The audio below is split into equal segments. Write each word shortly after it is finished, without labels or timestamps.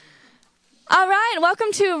All right,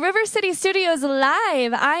 welcome to River City Studios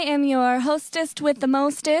Live. I am your hostess with the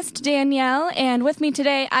mostest, Danielle, and with me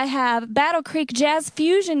today I have Battle Creek Jazz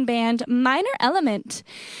Fusion Band, Minor Element.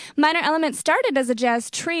 Minor Element started as a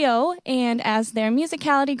jazz trio, and as their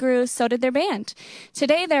musicality grew, so did their band.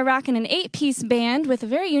 Today they're rocking an 8-piece band with a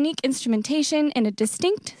very unique instrumentation and a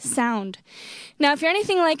distinct sound. Now, if you're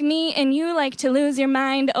anything like me and you like to lose your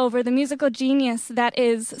mind over the musical genius that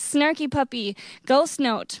is Snarky Puppy, Ghost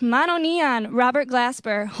Note, Mono Neon, Robert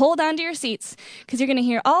Glasper, hold on to your seats, because you're going to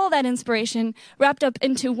hear all that inspiration wrapped up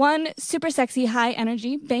into one super sexy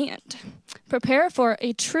high-energy band. Prepare for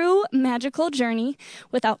a true magical journey.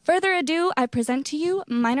 Without further ado, I present to you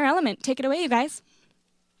Minor Element. Take it away, you guys.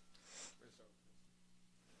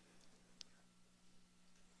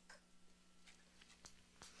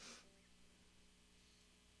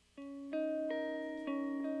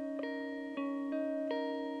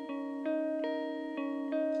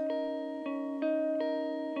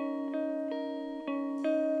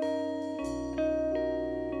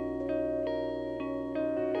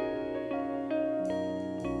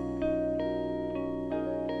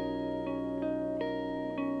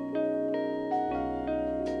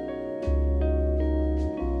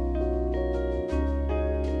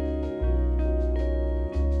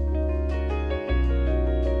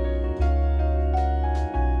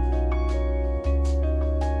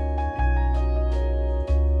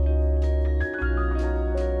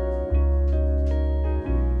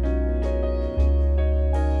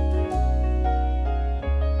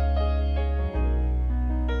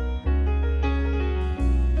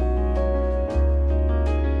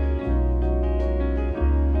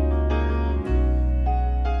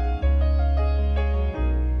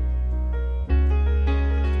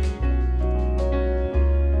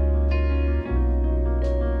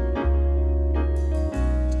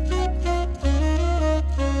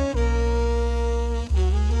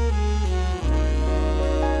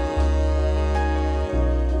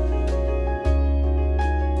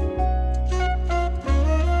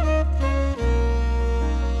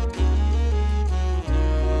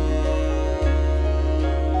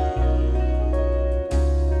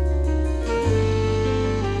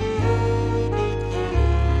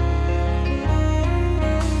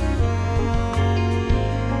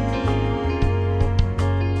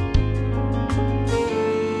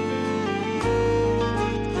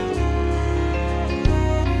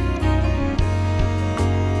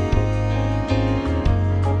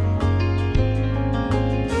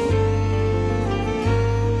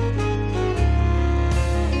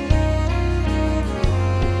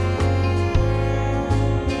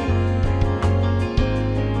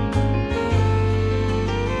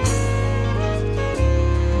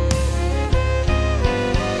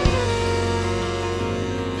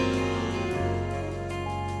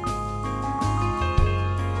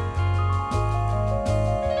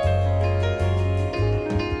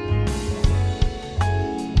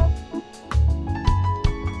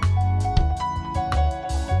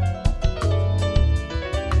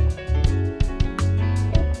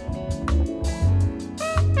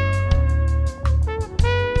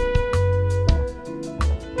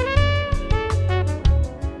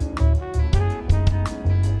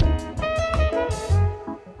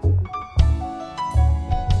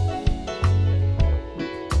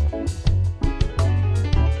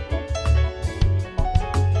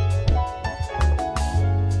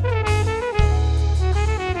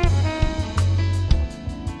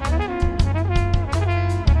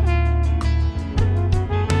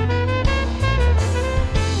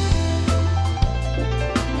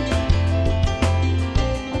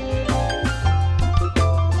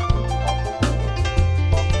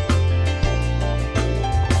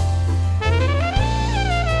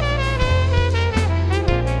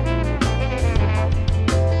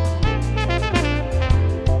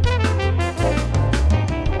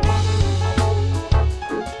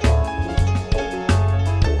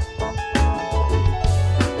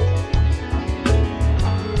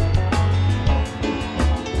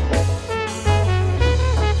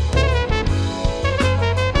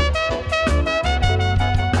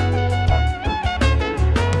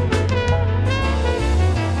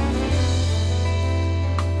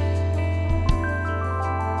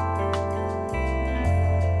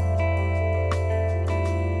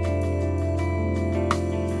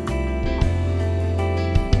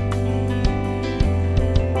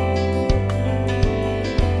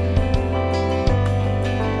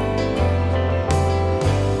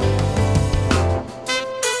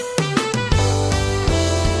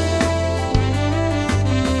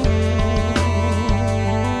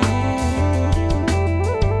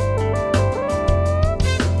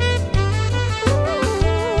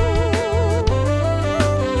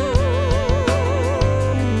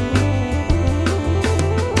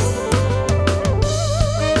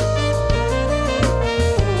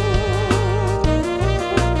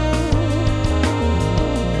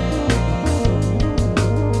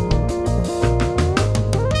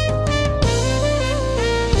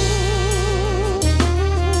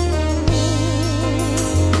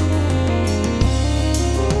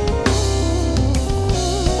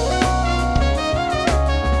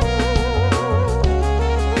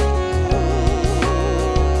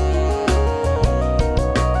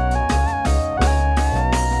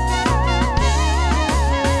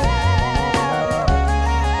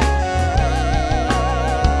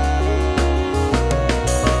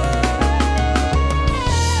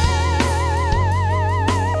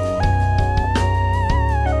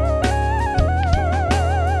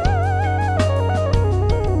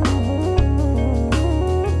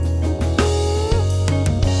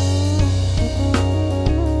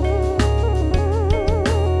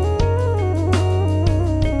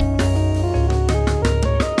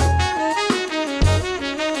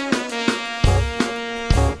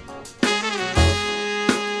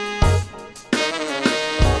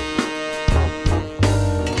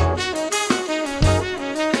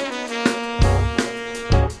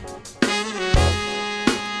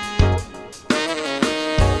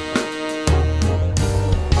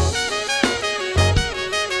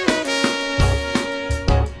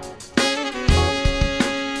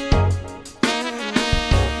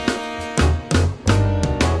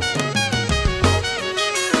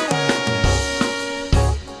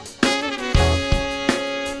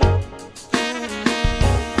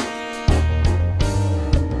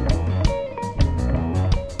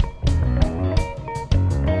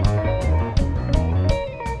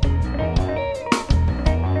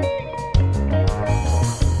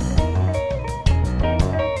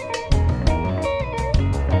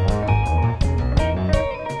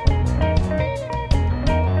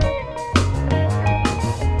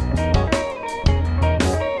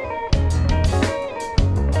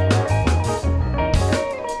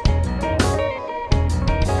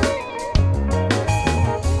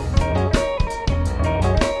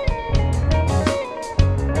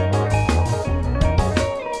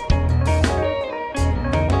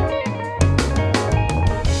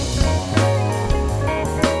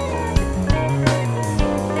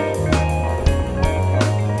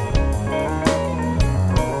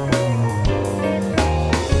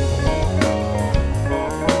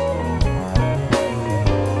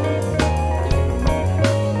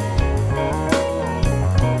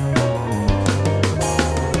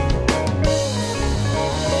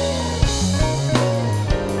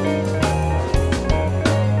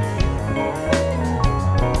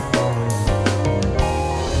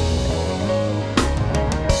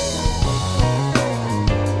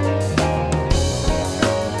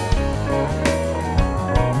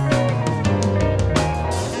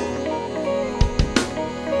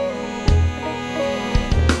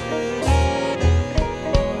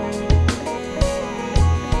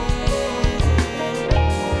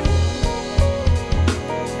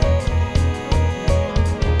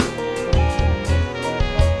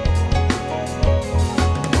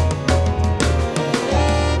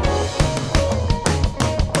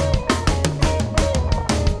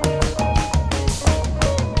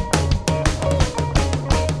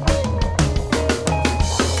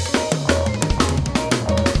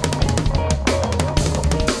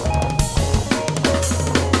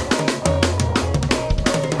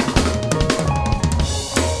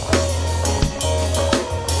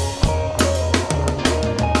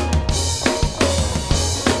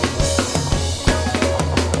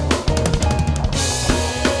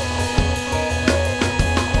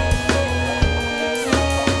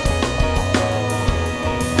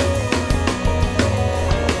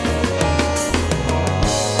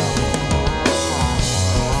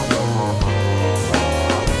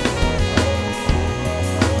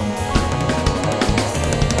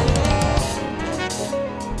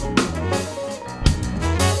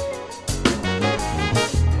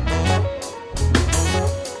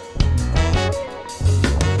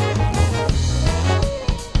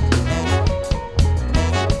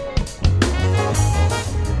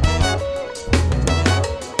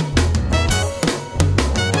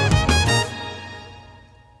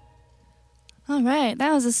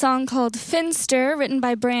 a song called Finster, written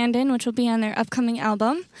by Brandon, which will be on their upcoming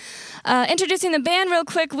album. Introducing the band real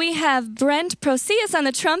quick, we have Brent Proceus on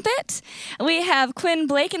the trumpet. We have Quinn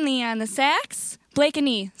Blakeney on the sax.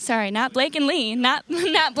 Blakeney, sorry, not Blake and Lee, not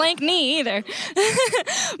Blank Knee either.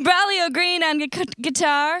 Braulio Green on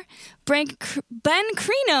guitar. Ben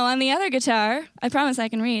Crino on the other guitar. I promise I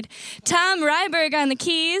can read. Tom Ryberg on the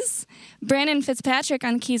keys. Brandon Fitzpatrick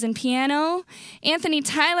on the keys and piano. Anthony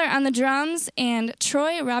Tyler on the drums. And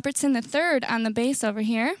Troy Robertson III on the bass over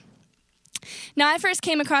here. Now, I first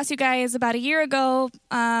came across you guys about a year ago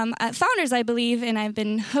at Founders, I believe, and I've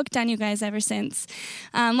been hooked on you guys ever since.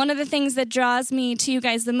 One of the things that draws me to you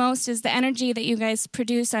guys the most is the energy that you guys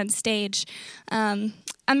produce on stage.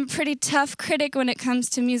 I'm a pretty tough critic when it comes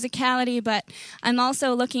to musicality, but I'm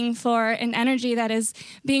also looking for an energy that is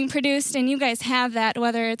being produced, and you guys have that,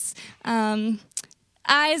 whether it's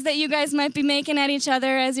eyes that you guys might be making at each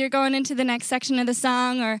other as you're going into the next section of the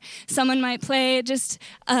song, or someone might play just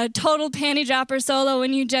a total panty dropper solo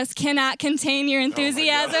when you just cannot contain your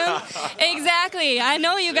enthusiasm. Oh exactly. I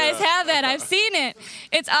know you guys have that. I've seen it.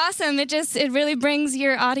 It's awesome. It really brings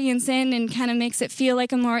your audience in and kind of makes it feel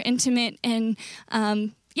like a more intimate and,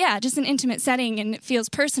 just an intimate setting, and it feels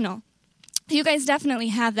personal. You guys definitely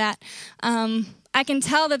have that. I can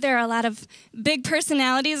tell that there are a lot of big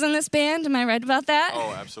personalities in this band. Am I right about that?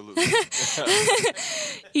 Oh, absolutely.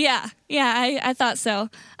 Yeah, I thought so.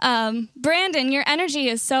 Brandon, your energy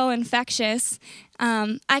is so infectious.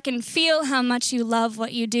 I can feel how much you love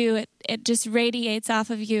what you do. It just radiates off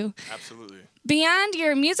of you. Absolutely. Beyond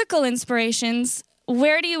your musical inspirations,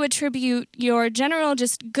 where do you attribute your general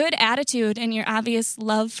just good attitude and your obvious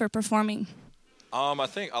love for performing? I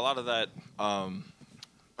think a lot of that...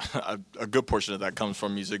 a good portion of that comes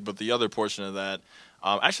from music, but the other portion of that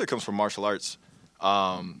actually comes from martial arts.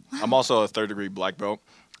 I'm also a third-degree black belt,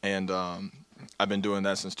 and I've been doing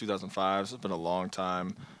that since 2005. So it's been a long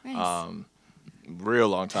time, nice. Real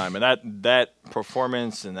long time. And that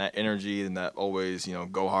performance and that energy and that always,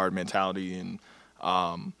 go hard mentality, and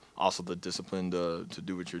also the discipline to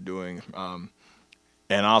do what you're doing,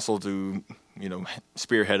 and also to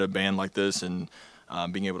spearhead a band like this and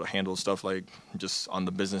being able to handle stuff like just on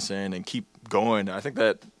the business end and keep going. I think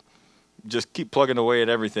that just keep plugging away at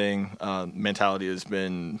everything mentality has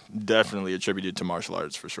been definitely attributed to martial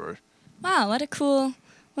arts for sure. Wow, what a cool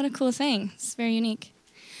thing. It's very unique.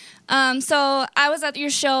 So I was at your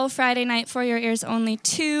show Friday night for Your Ears Only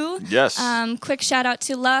 2. Yes. Quick shout out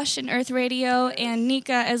to Lush and Earth Radio and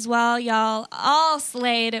Nika as well. Y'all all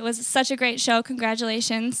slayed. It was such a great show.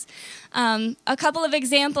 Congratulations. A couple of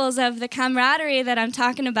examples of the camaraderie that I'm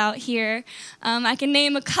talking about here. I can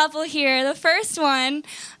name a couple here. The first one,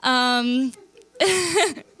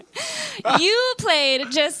 you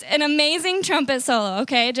played just an amazing trumpet solo,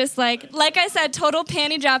 okay? Just like I said, total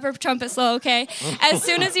panty dropper trumpet solo, okay? As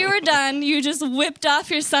soon as you were done, you just whipped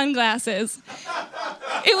off your sunglasses.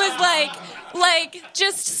 It was like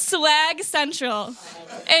just swag central.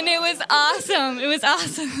 And it was awesome. It was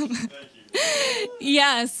awesome.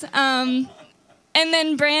 Yes. And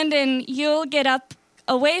then, Brandon, you'll get up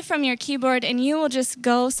away from your keyboard and you will just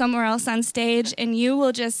go somewhere else on stage and you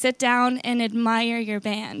will just sit down and admire your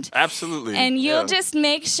band. Absolutely. And you'll just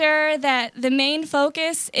make sure that the main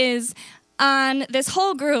focus is on this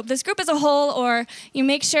whole group, this group as a whole, or you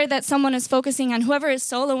make sure that someone is focusing on whoever is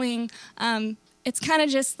soloing. It's kind of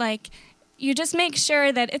just like... You just make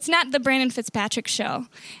sure that it's not the Brandon Fitzpatrick show.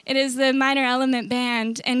 It is the Minor Element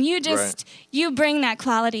Band, and you bring that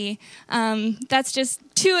quality. That's just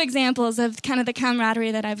 2 examples of kind of the camaraderie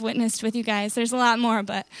that I've witnessed with you guys. There's a lot more,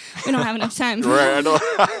 but we don't have enough time. Right, I know.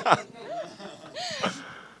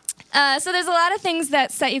 So there's a lot of things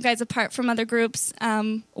that set you guys apart from other groups.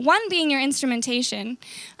 One being your instrumentation.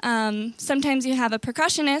 Sometimes you have a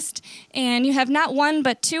percussionist, and you have not one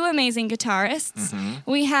but 2 amazing guitarists. Mm-hmm.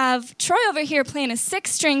 We have Troy over here playing a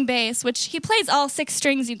 6-string bass, which he plays all 6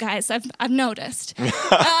 strings, you guys. I've noticed. And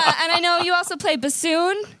I know you also play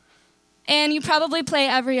bassoon, and you probably play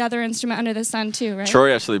every other instrument under the sun too, right?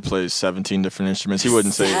 Troy actually plays 17 different instruments. He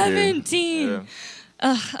wouldn't say it here. 17.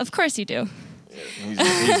 Yeah. Of course you do.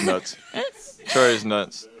 He's nuts. Troy's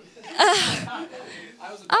nuts.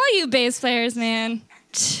 All you bass players, man.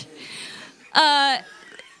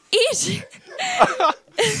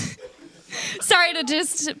 Sorry to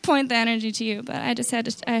just point the energy to you, but I just had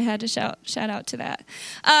to shout out to that.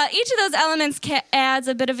 Each of those elements adds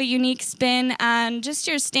a bit of a unique spin on just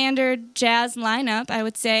your standard jazz lineup, I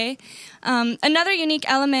would say. Another unique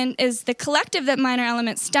element is the collective that Minor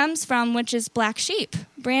Element stems from, which is Black Sheep.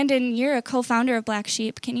 Brandon, you're a co-founder of Black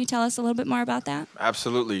Sheep. Can you tell us a little bit more about that?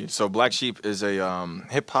 Absolutely. So Black Sheep is a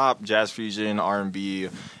hip-hop, jazz fusion, R&B,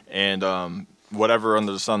 and whatever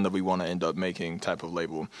under the sun that we want to end up making type of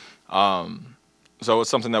label. So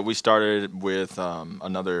it's something that we started with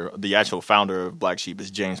the actual founder of Black Sheep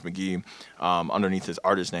is James McGee. Underneath his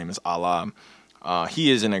artist name is Allah.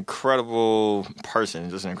 He is an incredible person,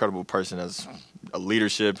 just an incredible person as a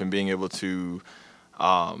leadership and being able to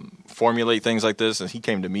formulate things like this. And he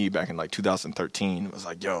came to me back in like 2013. It was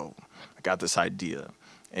like, yo, I got this idea.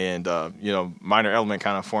 And, Minor Element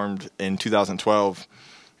kind of formed in 2012.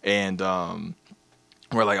 And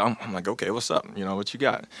we're like, I'm like, okay, what's up? What you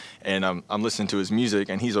got? And I'm listening to his music,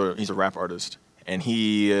 and he's a rap artist. And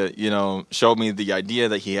he, showed me the idea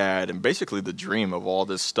that he had and basically the dream of all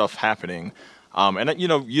this stuff happening. And, you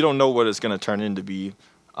don't know what it's going to turn into be.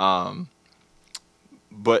 But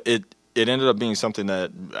it ended up being something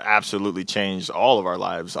that absolutely changed all of our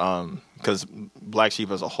lives. Because Black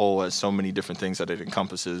Sheep as a whole has so many different things that it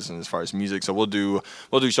encompasses, and as far as music, so we'll do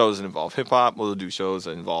shows that involve hip hop. We'll do shows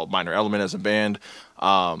that involve Minor Element as a band.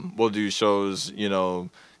 We'll do shows, to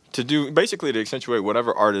accentuate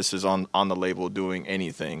whatever artist is on the label doing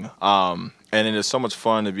anything. And it is so much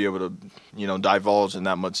fun to be able to, divulge in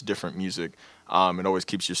that much different music. It always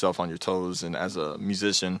keeps yourself on your toes, and as a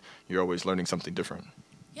musician, you're always learning something different.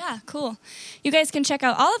 Yeah, cool. You guys can check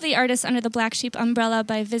out all of the artists under the Black Sheep umbrella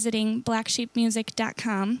by visiting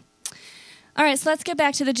blacksheepmusic.com. All right, so let's get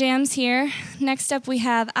back to the jams here. Next up, we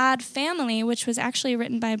have Odd Family, which was actually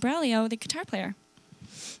written by Braulio, the guitar player.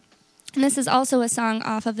 And this is also a song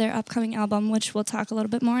off of their upcoming album, which we'll talk a little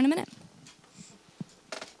bit more in a minute.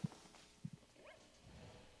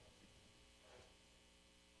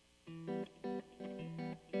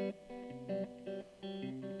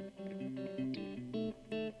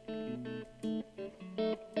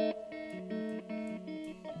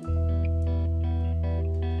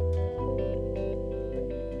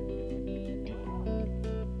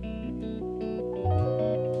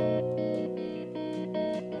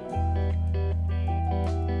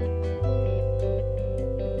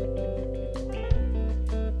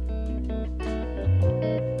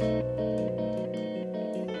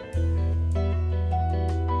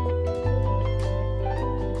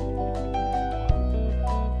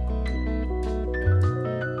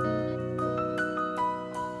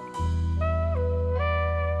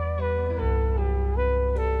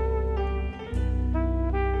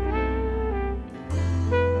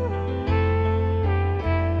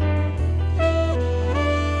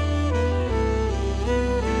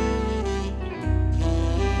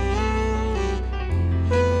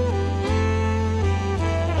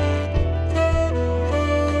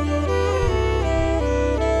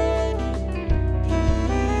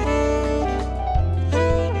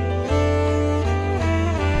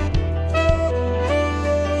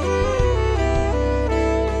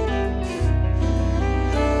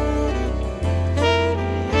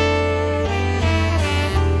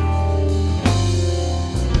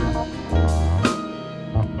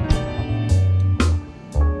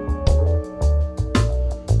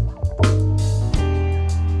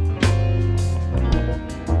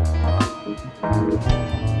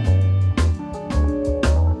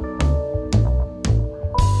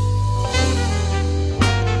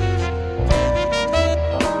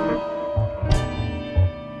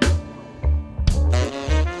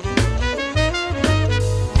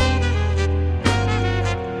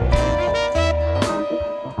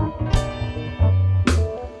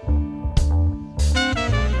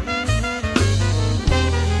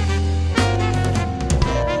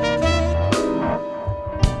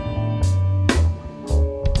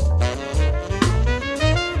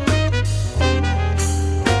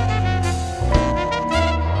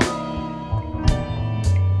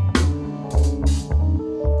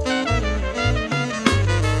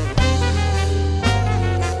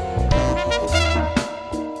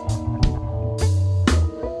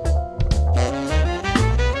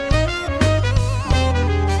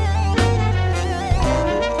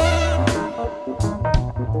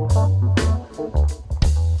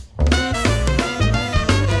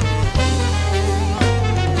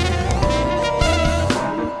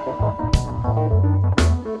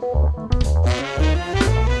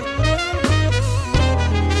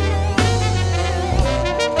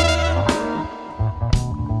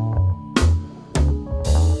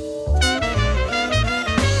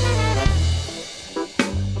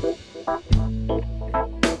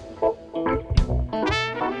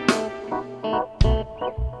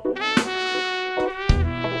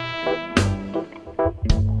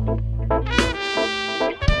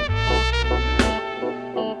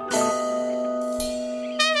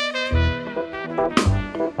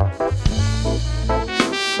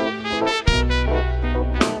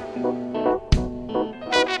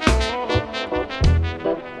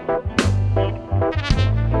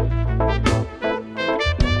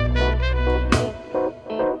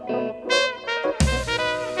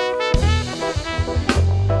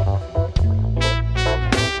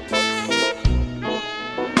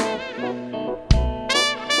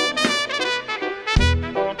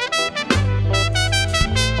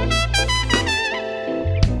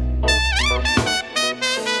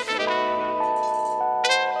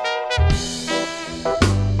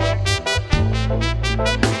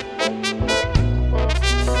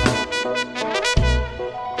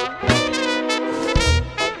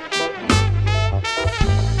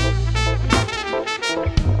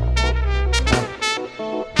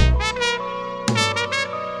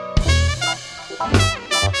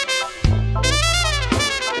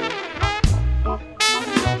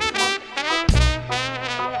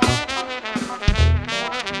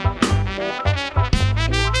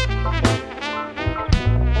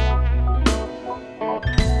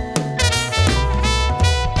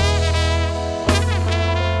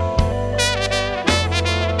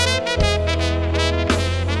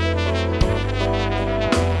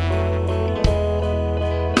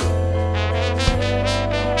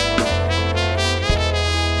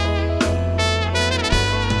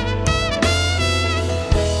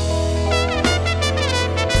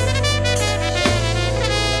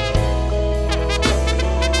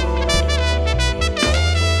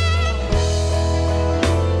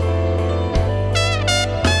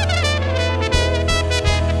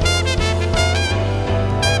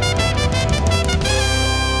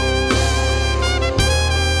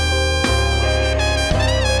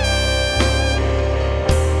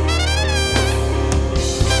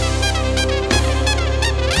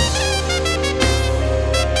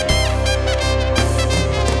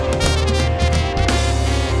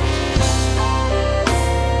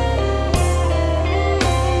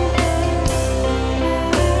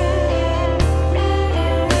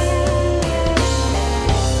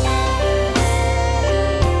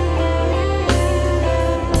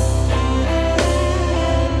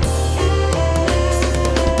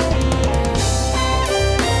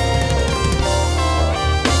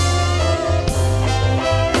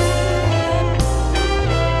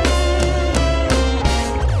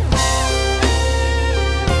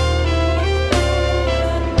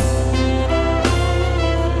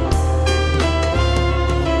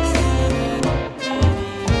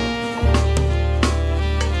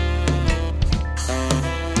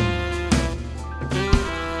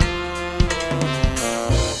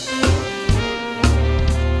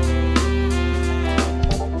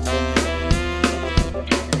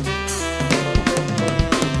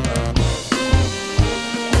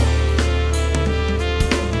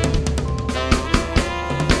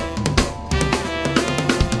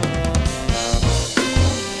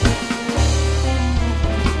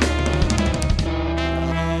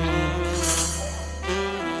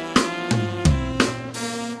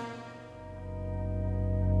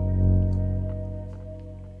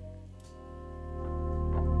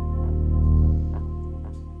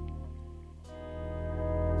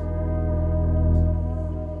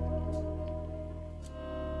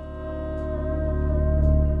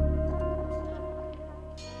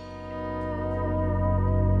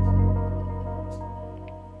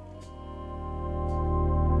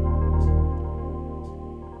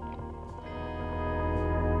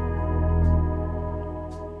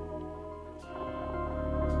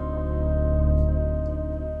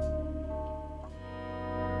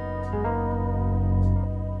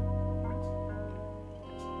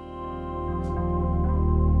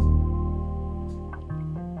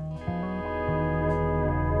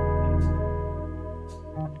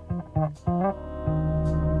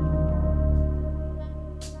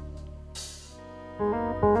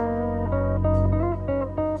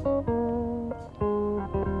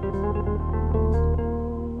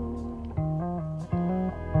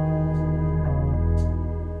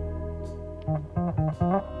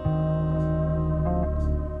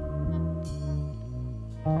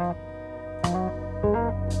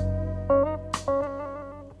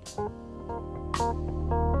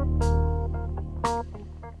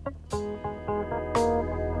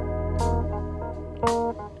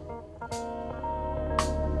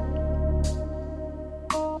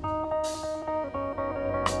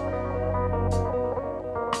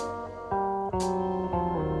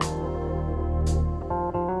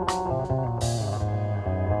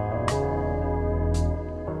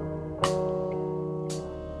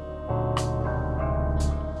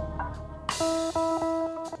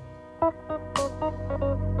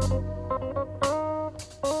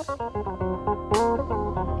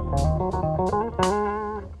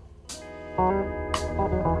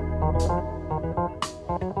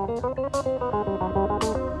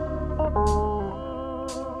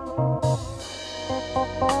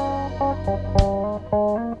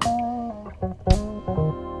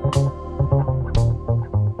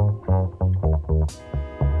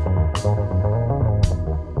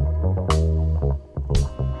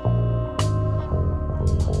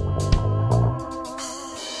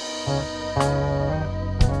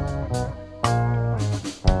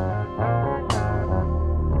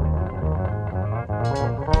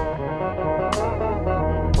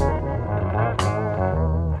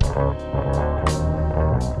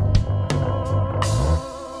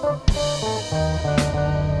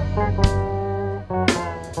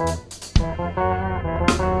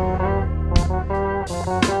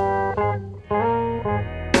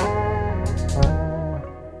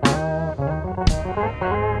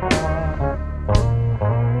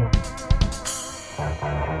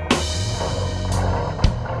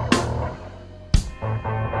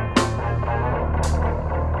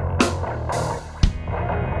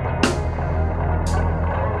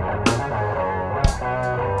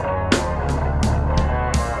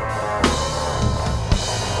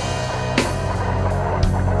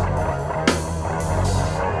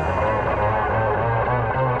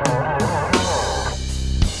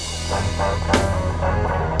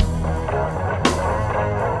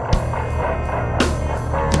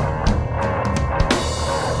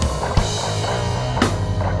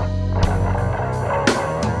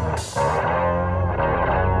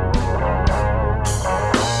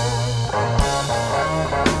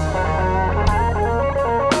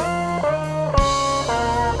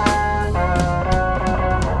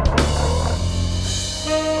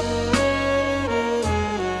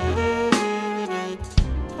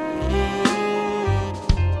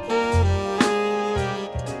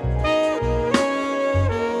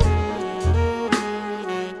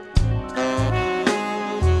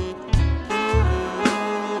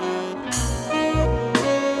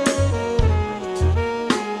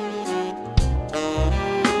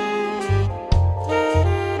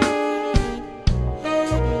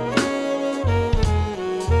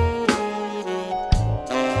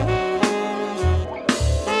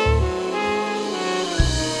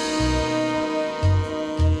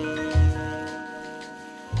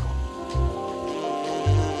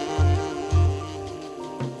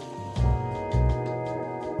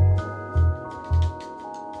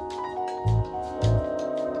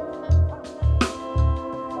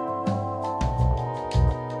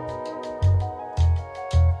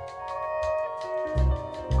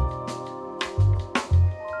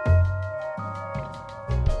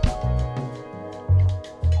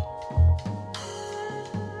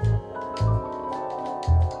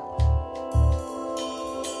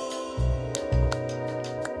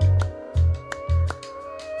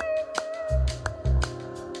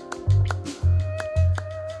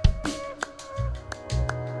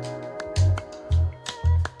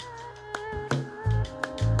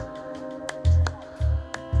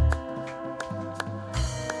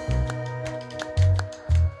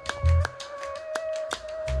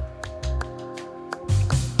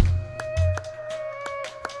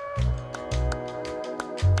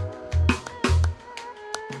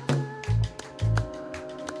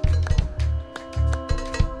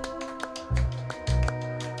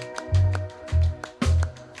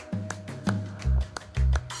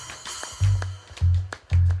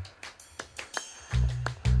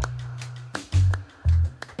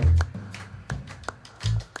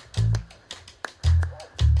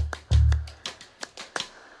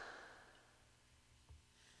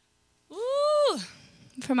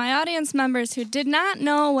 For my audience members who did not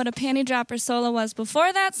know what a panty dropper solo was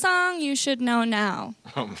before that song, you should know now.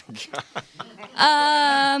 Oh my God.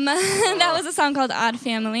 That was a song called Odd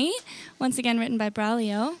Family, once again written by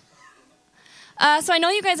Braulio. So I know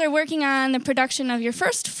you guys are working on the production of your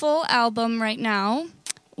first full album right now.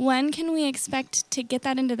 When can we expect to get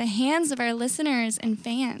that into the hands of our listeners and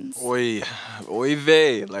fans? Oy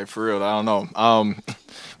vey, like for real, I don't know.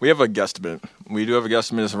 We have a guesstimate. We do have a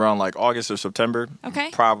guesstimate. It's around like August or September. Okay.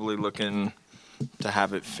 Probably looking to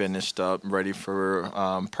have it finished up, ready for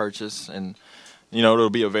purchase, and it'll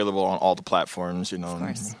be available on all the platforms. Of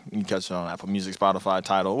course. You can catch it on Apple Music, Spotify,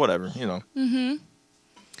 Tidal, whatever. Mm-hmm.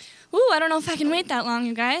 Ooh, I don't know if I can wait that long,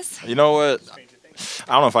 you guys. You know what?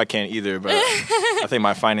 I don't know if I can either, but I think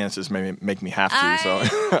my finances make me have to. So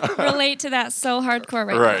relate to that so hardcore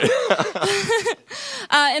right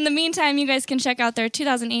now. In the meantime, you guys can check out their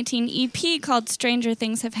 2018 EP called Stranger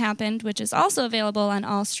Things Have Happened, which is also available on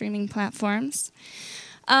all streaming platforms.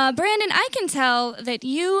 Brandon, I can tell that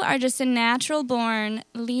you are just a natural-born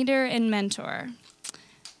leader and mentor.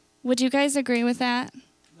 Would you guys agree with that?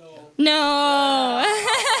 No.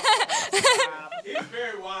 He's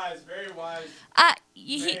very wise, very wise.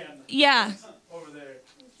 Yeah. Over there.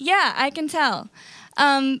 Yeah, I can tell.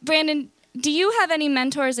 Brandon, do you have any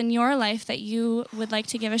mentors in your life that you would like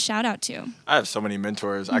to give a shout out to? I have so many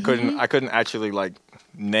mentors. I couldn't actually like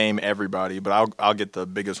name everybody, but I'll get the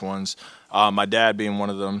biggest ones. My dad being one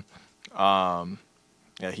of them.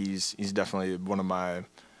 Yeah, he's definitely one of my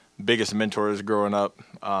biggest mentors growing up.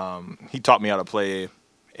 He taught me how to play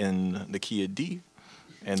in the key of D,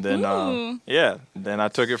 and then then I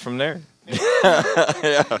took it from there.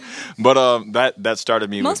 Yeah, but that started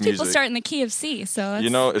me Most with music. people start in the key of C, so it's,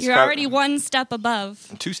 it's you're already one step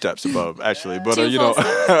above. 2 steps above, actually. But Two full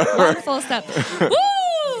steps. One full step.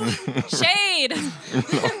 Woo! Shade.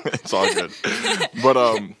 It's all good.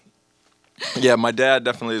 But yeah, my dad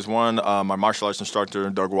definitely is one. My martial arts instructor,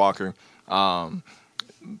 Doug Walker,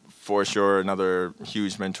 for sure, another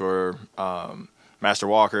huge mentor. Master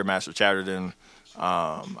Walker, Master Chatterton.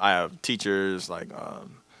 I have teachers like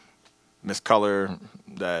Miss Color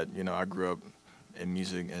that I grew up in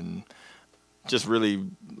music and just really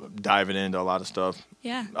diving into a lot of stuff.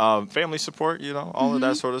 Yeah. Family support, all of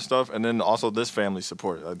that sort of stuff, and then also this family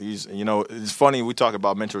support. These, it's funny we talk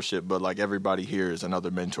about mentorship, but like everybody here is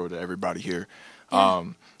another mentor to everybody here. Yeah.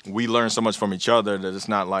 We learn so much from each other that it's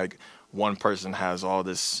not like one person has all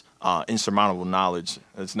this insurmountable knowledge.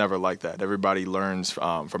 It's never like that. Everybody learns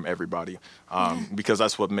from everybody because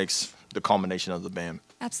that's what makes the culmination of the band.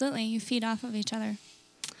 Absolutely. You feed off of each other.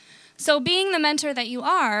 So being the mentor that you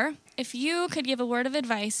are, if you could give a word of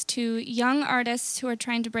advice to young artists who are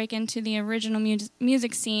trying to break into the original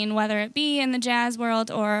music scene, whether it be in the jazz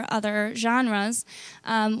world or other genres,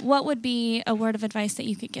 what would be a word of advice that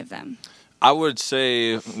you could give them? I would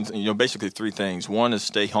say, basically 3 things. One is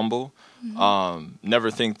stay humble.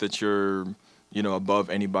 Never think that you're, above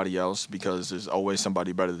anybody else because there's always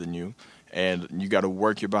somebody better than you. And you got to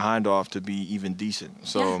work your behind off to be even decent.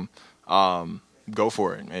 So go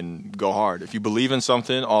for it and go hard. If you believe in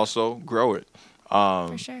something, also grow it.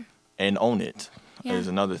 For sure. And own it is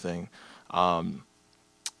another thing. Don't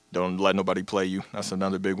let nobody play you. That's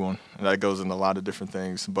another big one. And that goes in a lot of different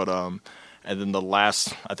things. But and then the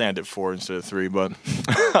last, I think I did 4 instead of 3, but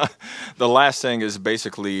the last thing is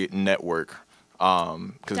basically network.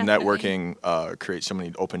 Because networking creates so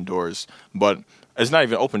many open doors. But it's not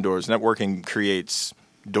even open doors. Networking creates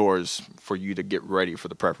doors for you to get ready for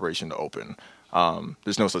the preparation to open.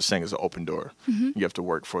 There's no such thing as an open door. You have to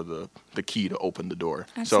work for the key to open the door.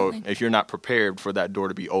 Absolutely. So if you're not prepared for that door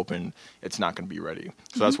to be open, it's not going to be ready.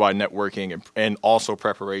 So that's why networking and also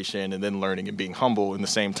preparation and then learning and being humble in the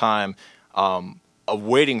same time of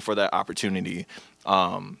waiting for that opportunity.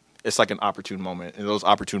 It's like an opportune moment. And those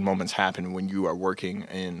opportune moments happen when you are working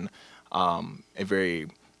in a very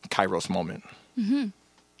Kairos moment.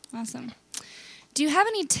 Awesome. Do you have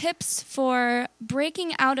any tips for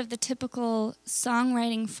breaking out of the typical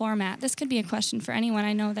songwriting format? This could be a question for anyone.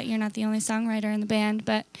 I know that you're not the only songwriter in the band,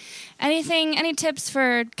 but any tips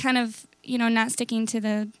for kind of, not sticking to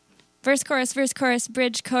the verse, chorus,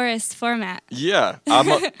 bridge, chorus format? Yeah.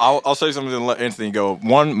 I'll say something and let Anthony go.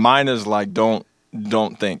 Mine is like, don't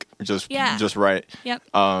think, just write. Yep.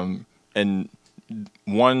 And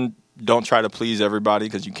one, don't try to please everybody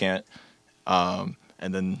because you can't. And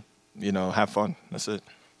then, have fun. That's it.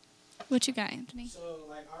 What you got, Anthony? So,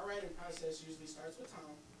 our writing process usually starts with Tom,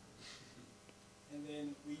 and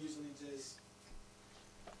then we usually just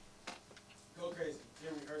go crazy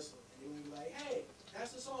during rehearsal, and then we be like, "Hey,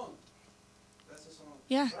 that's the song. That's the song."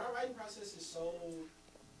 Yeah. But our writing process is so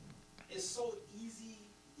easy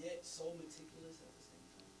yet so meticulous at the same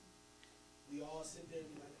time. We all sit there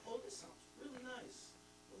and be like, "Oh, this sounds really nice.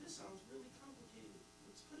 Well, this sounds really complicated.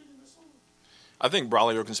 Let's put it in a song." I think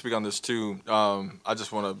Braulio can speak on this too. I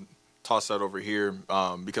just want to toss that over here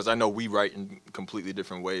because I know we write in completely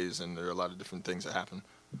different ways, and there are a lot of different things that happen.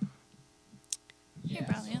 Yeah,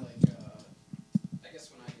 Braulio. I guess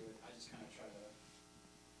when I do it, I just kind of try to.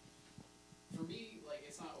 For me,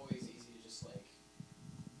 it's not always easy to just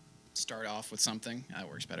start off with something. That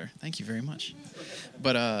works better. Thank you very much.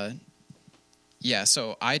 But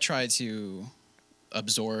so I try to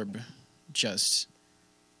absorb just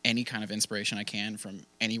any kind of inspiration I can from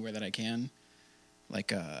anywhere that I can. I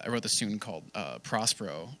wrote this tune called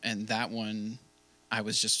Prospero, and that one I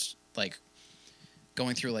was just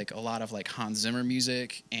going through a lot of Hans Zimmer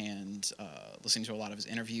music and listening to a lot of his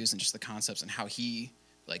interviews and just the concepts and how he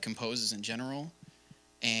composes in general.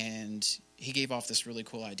 And he gave off this really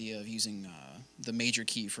cool idea of using the major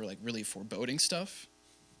key for really foreboding stuff.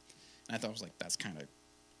 And I thought it was that's kind of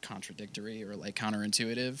contradictory or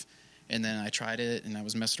counterintuitive. And then I tried it, and I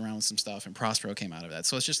was messing around with some stuff, and Prospero came out of that.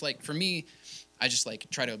 So it's just for me, I just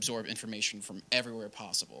try to absorb information from everywhere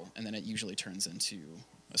possible, and then it usually turns into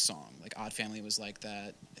a song. Odd Family was like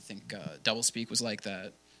that. I think Doublespeak was like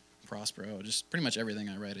that. Prospero. Just pretty much everything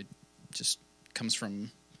I write, it just comes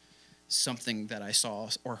from something that I saw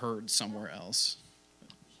or heard somewhere else.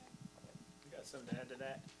 You got something to add to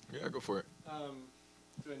that? Yeah, go for it.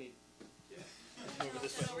 Do I need over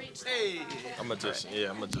this way? Hey. I'm gonna just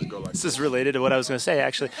go like This is related to what I was going to say,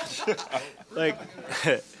 actually. Like,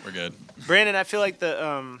 we're good. Brandon, I feel like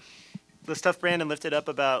the stuff Brandon lifted up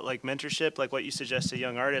about like mentorship, like what you suggest to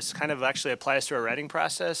young artists, kind of actually applies to our writing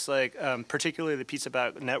process. Like, particularly the piece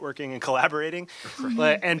about networking and collaborating,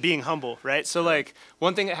 and being humble, right? So, like,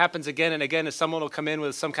 one thing that happens again and again is someone will come in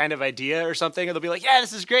with some kind of idea or something, and they'll be like, "Yeah,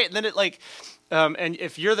 this is great," and then it like, and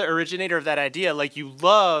if you're the originator of that idea, like you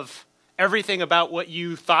love everything about what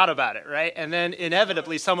you thought about it, right? And then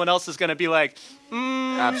inevitably someone else is going to be like,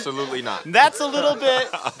 Absolutely not. that's a little bit,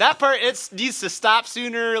 that part, it needs to stop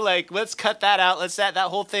sooner. Like, let's cut that out. Let's that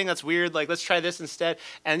whole thing, that's weird. Like, let's try this instead.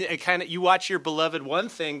 And it kind of, you watch your beloved one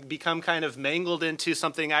thing become kind of mangled into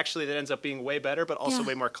something actually that ends up being way better, but also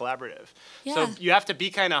way more collaborative. Yeah. So you have to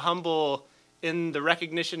be kind of humble in the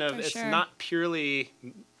recognition of For it's sure. not purely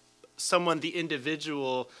someone, the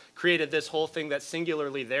individual, created this whole thing that's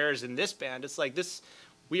singularly theirs in this band. It's like this,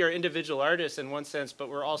 we are individual artists in one sense, but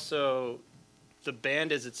we're also, the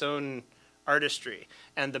band is its own artistry.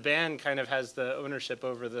 And the band kind of has the ownership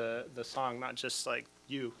over the song, not just like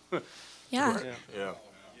you. Yeah. Yeah. Yeah,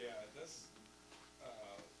 that's.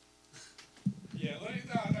 Yeah, I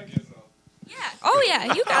guess so. Yeah. Oh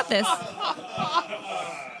yeah, you got this.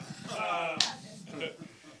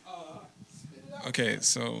 Okay,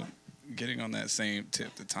 so getting on that same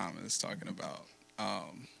tip that Tom is talking about,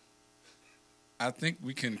 I think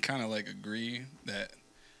we can kind of like agree that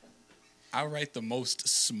I write the most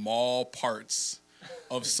small parts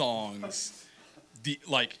of songs. You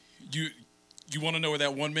want to know where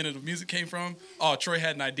that 1 minute of music came from? Oh, Troy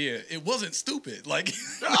had an idea. It wasn't stupid. Like,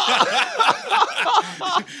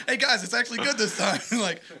 hey guys, it's actually good this time.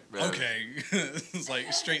 Like, okay, it's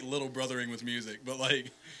like straight little brothering with music. But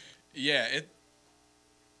like, yeah,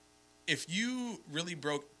 if you really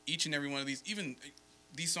broke each and every one of these, even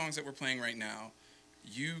these songs that we're playing right now,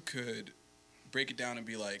 you could break it down and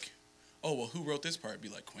be like, oh, well, who wrote this part? Be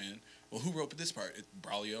like, Quinn. Well, who wrote this part?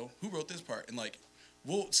 Braulio. Who wrote this part? And like,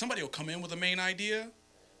 somebody will come in with a main idea,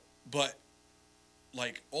 but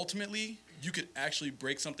like ultimately, you could actually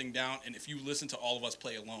break something down. And if you listen to all of us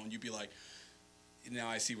play alone, you'd be like, now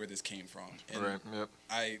I see where this came from. And Right. Yep.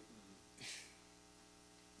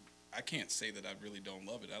 I can't say that I really don't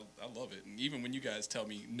love it. I love it. And even when you guys tell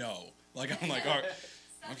me no, like I'm like, all right,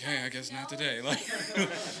 okay, I guess not today. Like,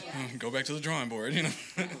 go back to the drawing board, you know?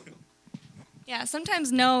 Yeah,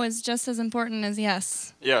 sometimes no is just as important as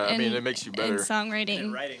yes. Yeah, I mean, it makes you In better.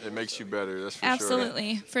 songwriting. It makes you better. That's for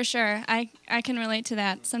Absolutely, for sure. I can relate to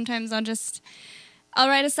that. Sometimes I'll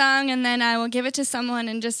write a song and then I will give it to someone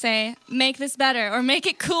and just say, make this better or make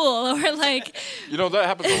it cool or like. You know, that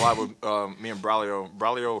happens a lot with me and Braulio.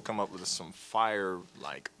 Braulio will come up with some fire,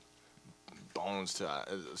 like, bones to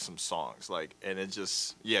some songs. Like, and it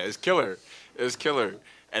just, it's killer. It's killer.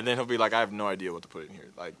 And then he'll be like, I have no idea what to put in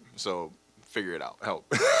here. Like, so figure it out.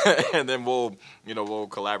 Help. And then we'll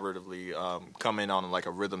collaboratively come in on like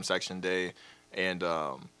a rhythm section day and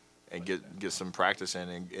get some practice in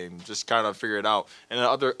and just kind of figure it out. And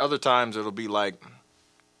then other times it'll be like,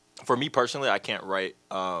 for me personally, I can't write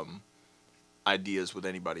ideas with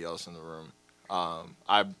anybody else in the room.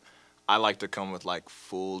 I like to come with like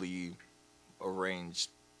fully arranged,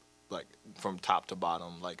 like from top to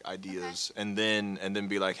bottom, like ideas, and then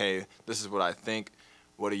be like, hey, this is what I think.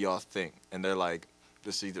 What do y'all think? And they're like,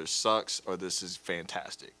 this either sucks or this is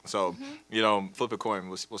fantastic. So flip a coin.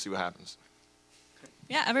 We'll see what happens.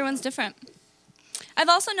 Yeah, everyone's different. I've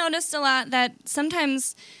also noticed a lot that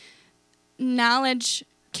sometimes knowledge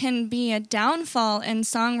can be a downfall in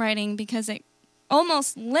songwriting because it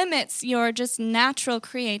almost limits your just natural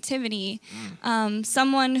creativity.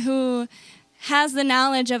 Someone who has the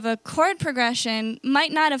knowledge of a chord progression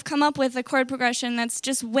might not have come up with a chord progression that's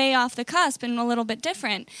just way off the cusp and a little bit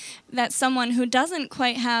different. That someone who doesn't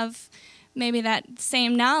quite have maybe that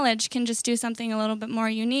same knowledge can just do something a little bit more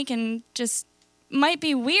unique and just might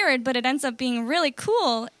be weird, but it ends up being really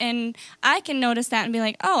cool. And I can notice that and be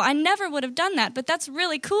like, oh, I never would have done that, but that's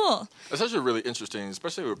really cool. It's actually really interesting,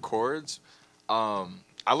 especially with chords. I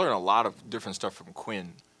learned a lot of different stuff from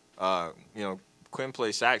Quinn. Quinn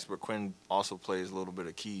plays sax, but Quinn also plays a little bit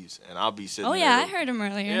of keys. And I'll be sitting there. Oh, yeah, I heard him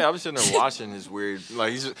earlier. Yeah, I was sitting there watching his weird,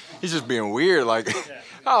 like, he's just being weird. Like,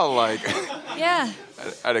 I was like, Yeah.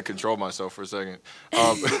 I had to control myself for a second.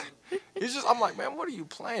 I'm like, man, what are you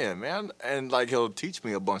playing, man? And like, he'll teach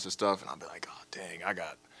me a bunch of stuff, and I'll be like, oh, dang,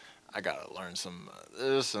 I gotta learn some of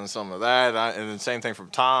this and some of that. And the same thing from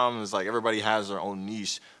Tom is like everybody has their own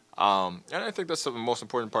niche. And I think that's the most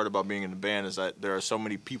important part about being in the band is that there are so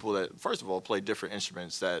many people that, first of all, play different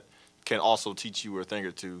instruments that can also teach you a thing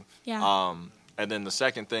or two. Yeah. And then the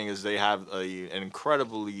second thing is they have an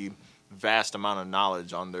incredibly vast amount of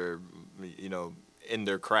knowledge on their, in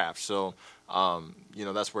their craft. So,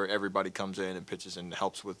 that's where everybody comes in and pitches and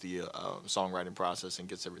helps with the songwriting process and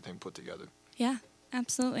gets everything put together. Yeah,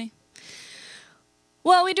 absolutely.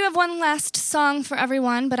 Well, we do have one last song for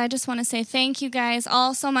everyone, but I just want to say thank you guys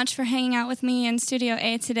all so much for hanging out with me in Studio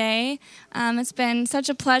A today. It's been such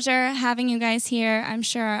a pleasure having you guys here. I'm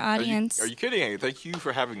sure our audience... Are you kidding? Thank you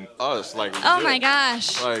for having us. Oh my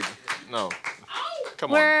gosh. No.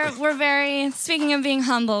 Come on. We're very, speaking of being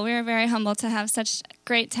humble, we're very humble to have such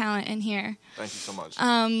great talent in here. Thank you so much.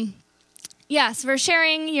 Yes, for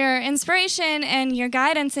sharing your inspiration and your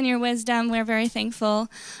guidance and your wisdom. We're very thankful.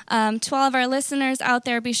 To all of our listeners out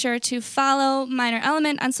there, be sure to follow Minor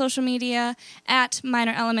Element on social media at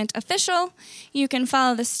Minor Element Official. You can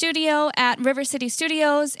follow the studio at River City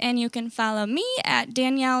Studios, and you can follow me at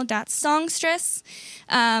Danielle.Songstress.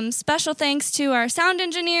 Special thanks to our sound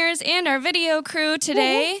engineers and our video crew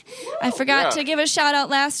today. I forgot to give a shout out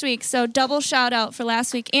last week, so double shout out for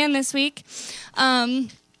last week and this week.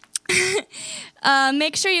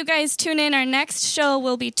 Make sure you guys tune in. Our next show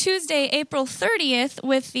will be Tuesday, April 30th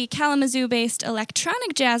with the Kalamazoo-based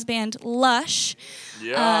electronic jazz band Lush.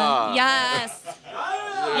 Yeah. Yes.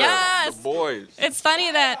 Yeah, Yes. The boys. It's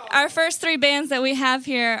funny that our first three bands that we have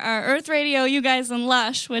here are Earth Radio, you guys, and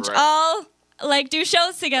Lush, which Right. all do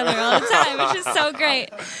shows together all the time, which is so great.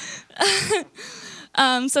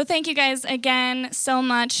 So thank you guys again so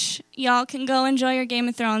much. Y'all can go enjoy your Game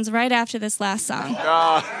of Thrones right after this last song.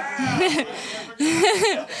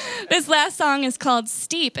 This last song is called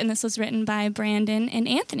Steep, and this was written by Brandon and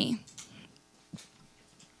Anthony.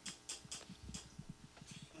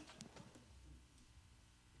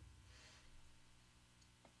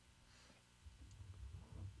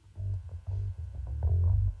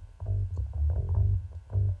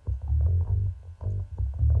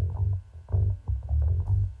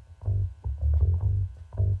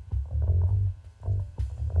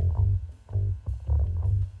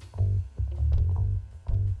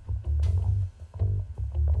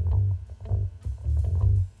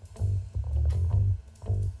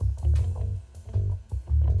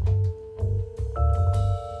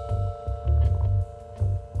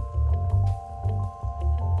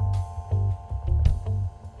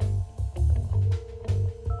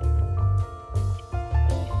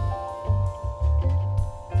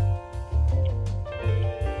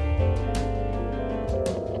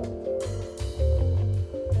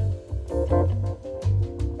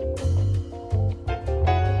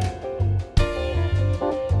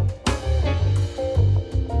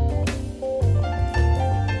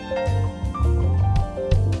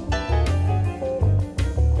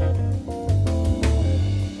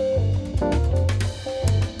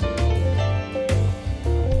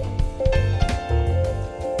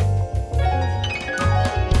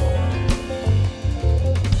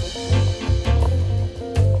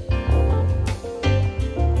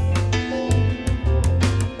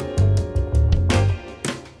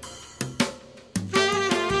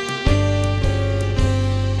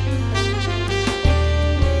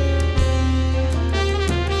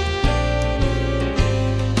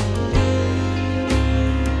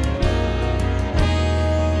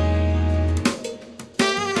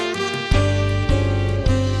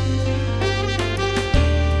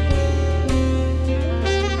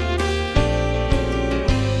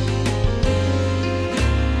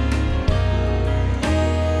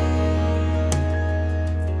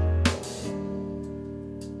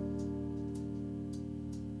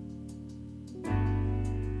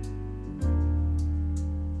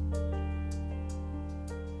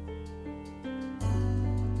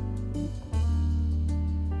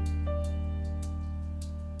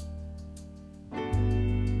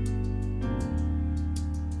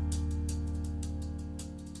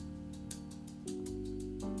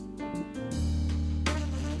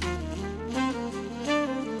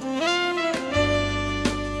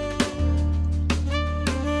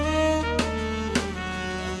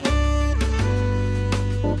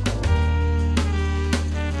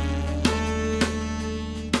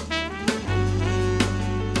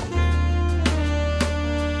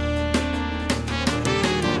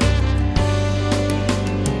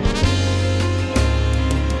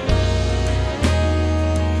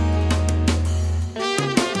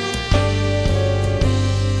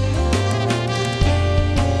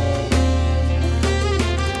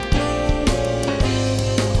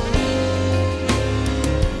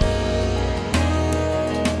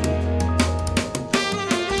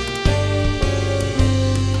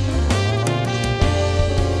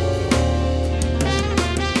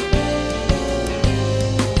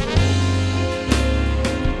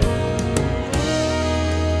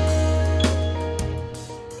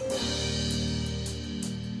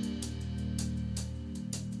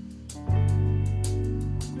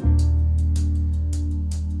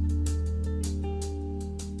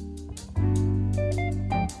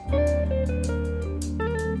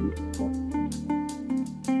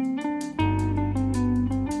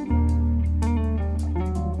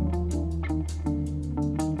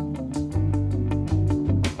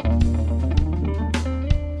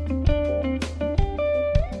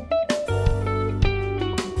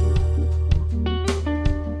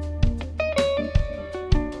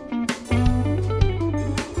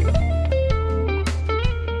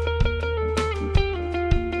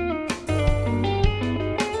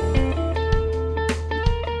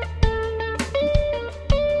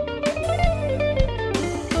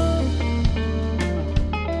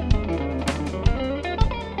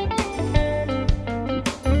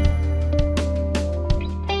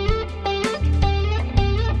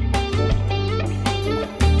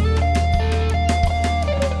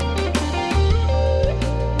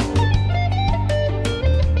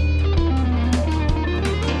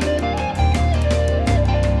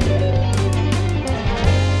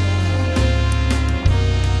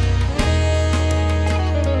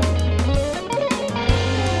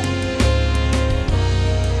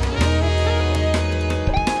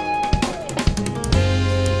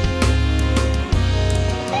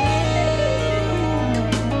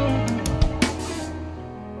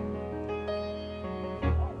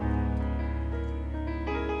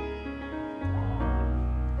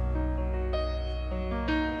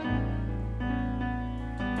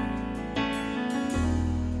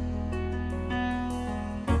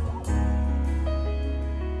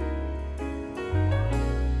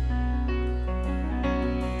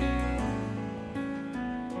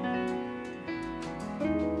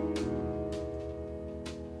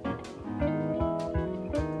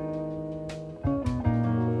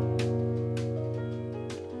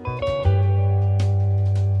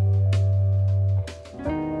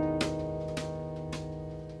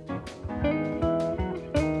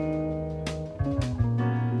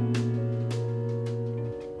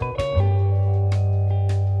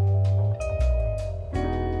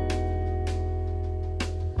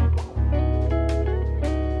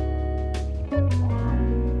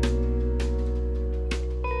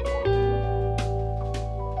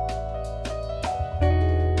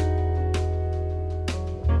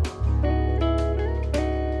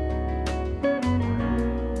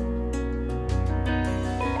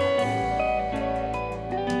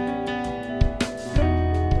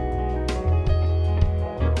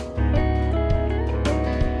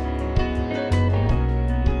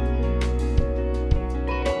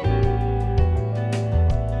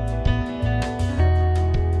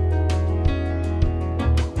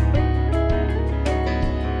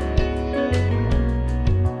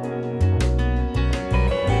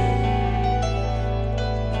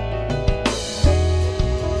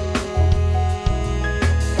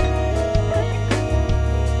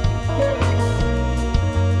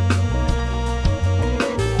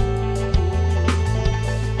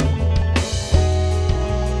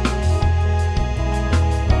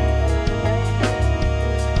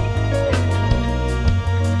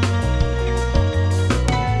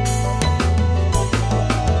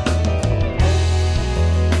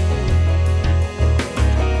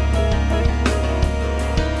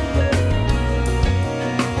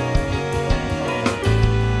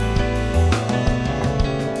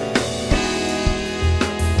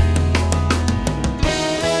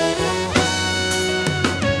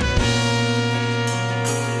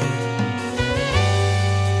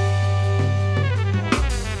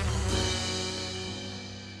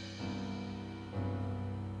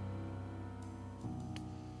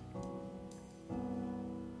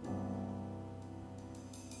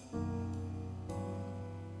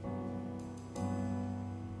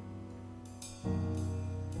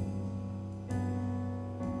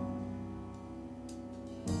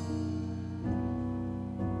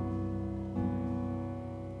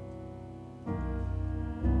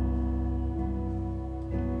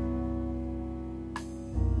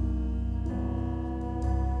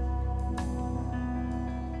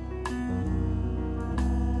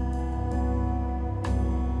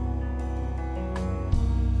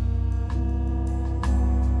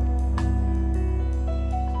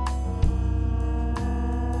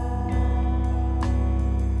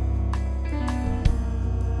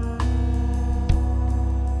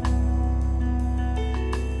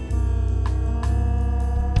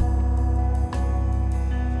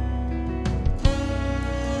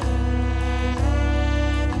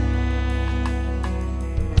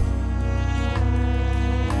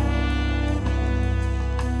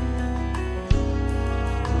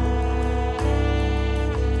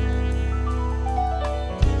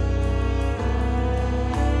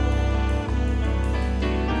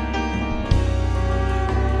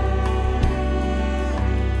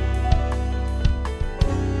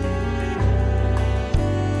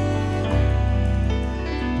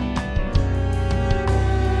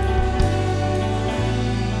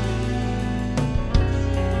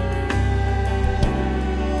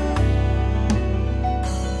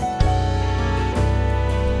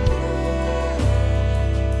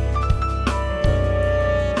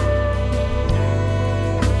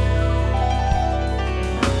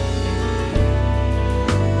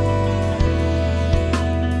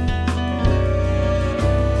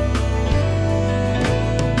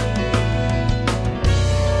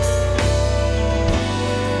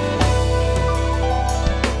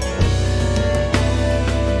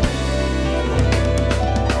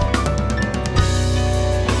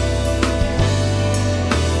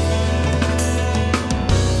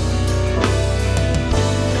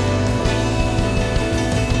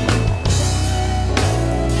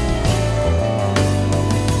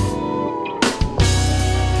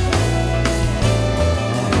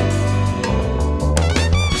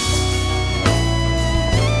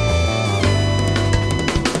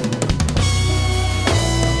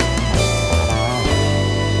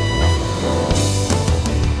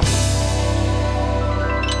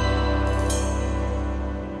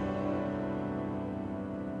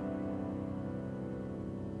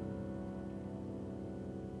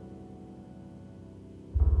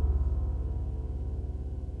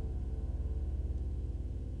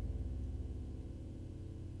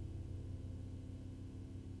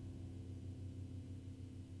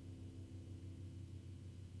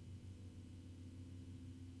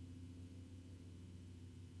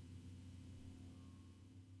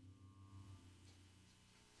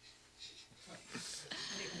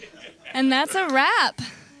 And that's a wrap.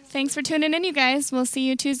 Thanks for tuning in, you guys. We'll see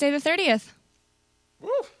you Tuesday the 30th.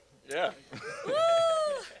 Woo! Yeah. Woo!